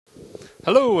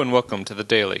Hello and welcome to the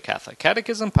Daily Catholic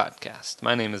Catechism Podcast.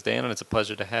 My name is Dan and it's a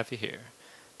pleasure to have you here.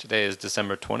 Today is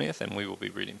December 20th and we will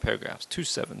be reading paragraphs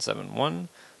 2771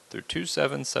 through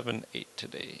 2778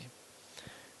 today.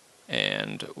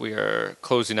 And we are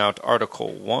closing out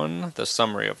Article 1, the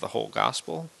summary of the whole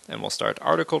Gospel, and we'll start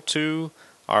Article 2,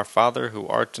 Our Father who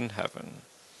art in heaven,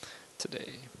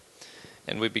 today.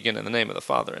 And we begin in the name of the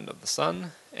Father and of the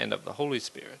Son and of the Holy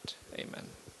Spirit. Amen.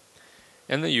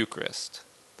 In the Eucharist,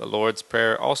 the Lord's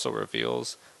Prayer also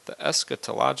reveals the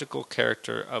eschatological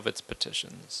character of its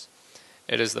petitions.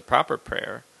 It is the proper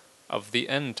prayer of the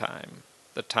end time,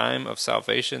 the time of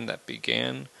salvation that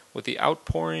began with the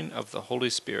outpouring of the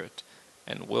Holy Spirit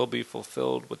and will be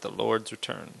fulfilled with the Lord's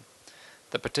return.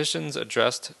 The petitions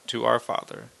addressed to our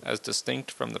Father, as distinct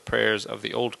from the prayers of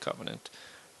the Old Covenant,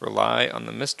 rely on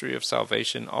the mystery of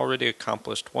salvation already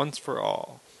accomplished once for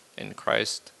all in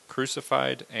Christ,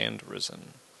 crucified and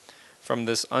risen. From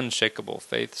this unshakable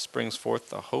faith springs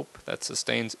forth the hope that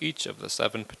sustains each of the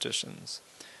 7 petitions,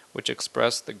 which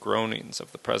express the groanings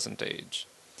of the present age.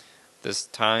 This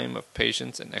time of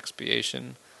patience and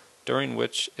expiation, during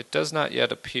which it does not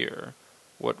yet appear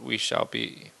what we shall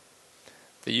be.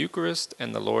 The Eucharist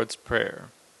and the Lord's Prayer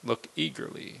look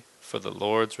eagerly for the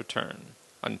Lord's return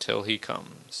until he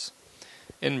comes.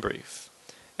 In brief,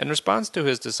 in response to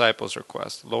his disciples'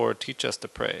 request, Lord, teach us to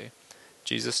pray,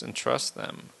 Jesus entrusts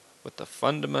them with the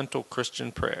fundamental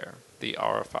Christian prayer, the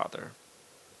Our Father.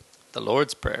 The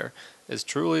Lord's Prayer is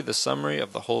truly the summary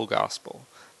of the whole Gospel,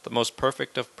 the most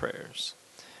perfect of prayers.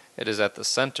 It is at the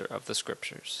center of the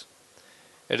Scriptures.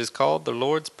 It is called the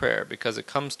Lord's Prayer because it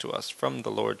comes to us from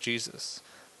the Lord Jesus,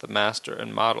 the master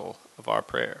and model of our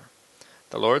prayer.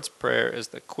 The Lord's Prayer is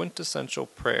the quintessential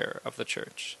prayer of the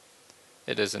Church.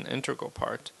 It is an integral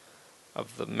part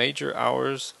of the major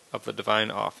hours of the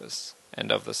divine office and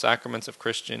of the sacraments of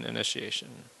Christian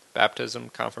initiation, baptism,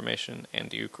 confirmation, and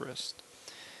the Eucharist.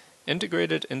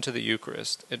 Integrated into the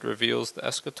Eucharist, it reveals the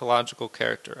eschatological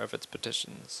character of its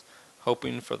petitions,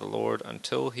 hoping for the Lord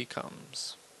until he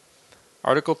comes.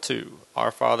 Article 2,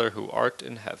 Our Father who art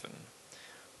in heaven.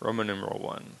 Roman numeral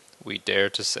 1, we dare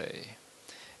to say.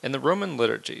 In the Roman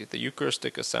liturgy, the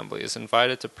Eucharistic assembly is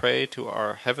invited to pray to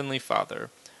our Heavenly Father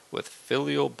with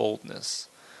filial boldness.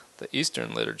 The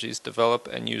Eastern liturgies develop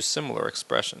and use similar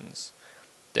expressions.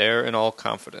 Dare in all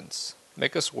confidence.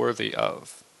 Make us worthy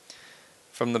of.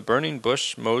 From the burning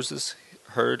bush Moses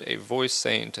heard a voice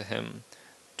saying to him,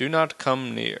 Do not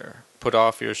come near, put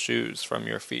off your shoes from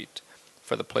your feet,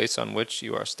 for the place on which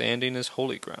you are standing is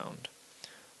holy ground.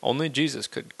 Only Jesus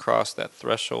could cross that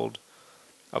threshold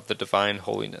of the divine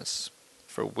holiness,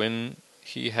 for when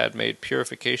he had made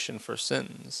purification for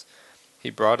sins,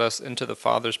 he brought us into the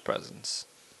Father's presence.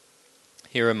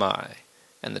 Here am I,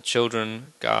 and the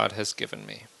children God has given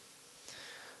me.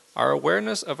 Our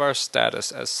awareness of our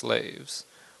status as slaves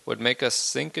would make us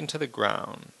sink into the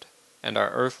ground, and our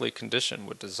earthly condition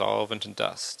would dissolve into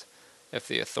dust, if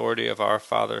the authority of our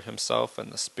Father himself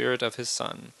and the Spirit of his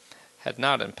Son had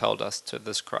not impelled us to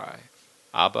this cry,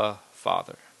 Abba,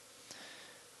 Father.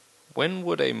 When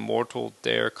would a mortal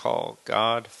dare call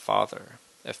God Father,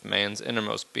 if man's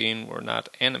innermost being were not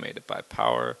animated by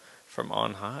power from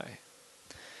on high?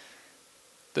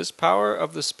 This power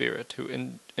of the Spirit who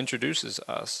introduces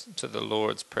us to the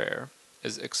Lord's Prayer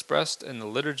is expressed in the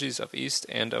liturgies of East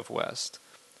and of West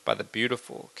by the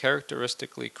beautiful,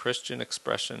 characteristically Christian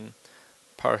expression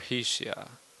parrhesia,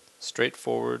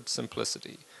 straightforward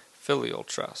simplicity, filial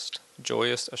trust,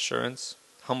 joyous assurance,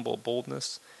 humble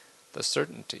boldness, the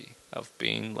certainty of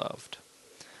being loved.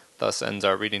 Thus ends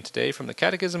our reading today from the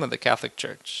Catechism of the Catholic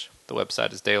Church. The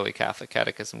website is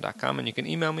dailycatholicatechism.com, and you can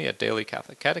email me at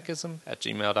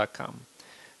dailycatholicatechism@gmail.com.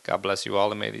 God bless you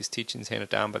all, and may these teachings handed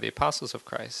down by the apostles of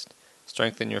Christ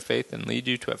strengthen your faith and lead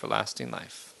you to everlasting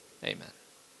life. Amen.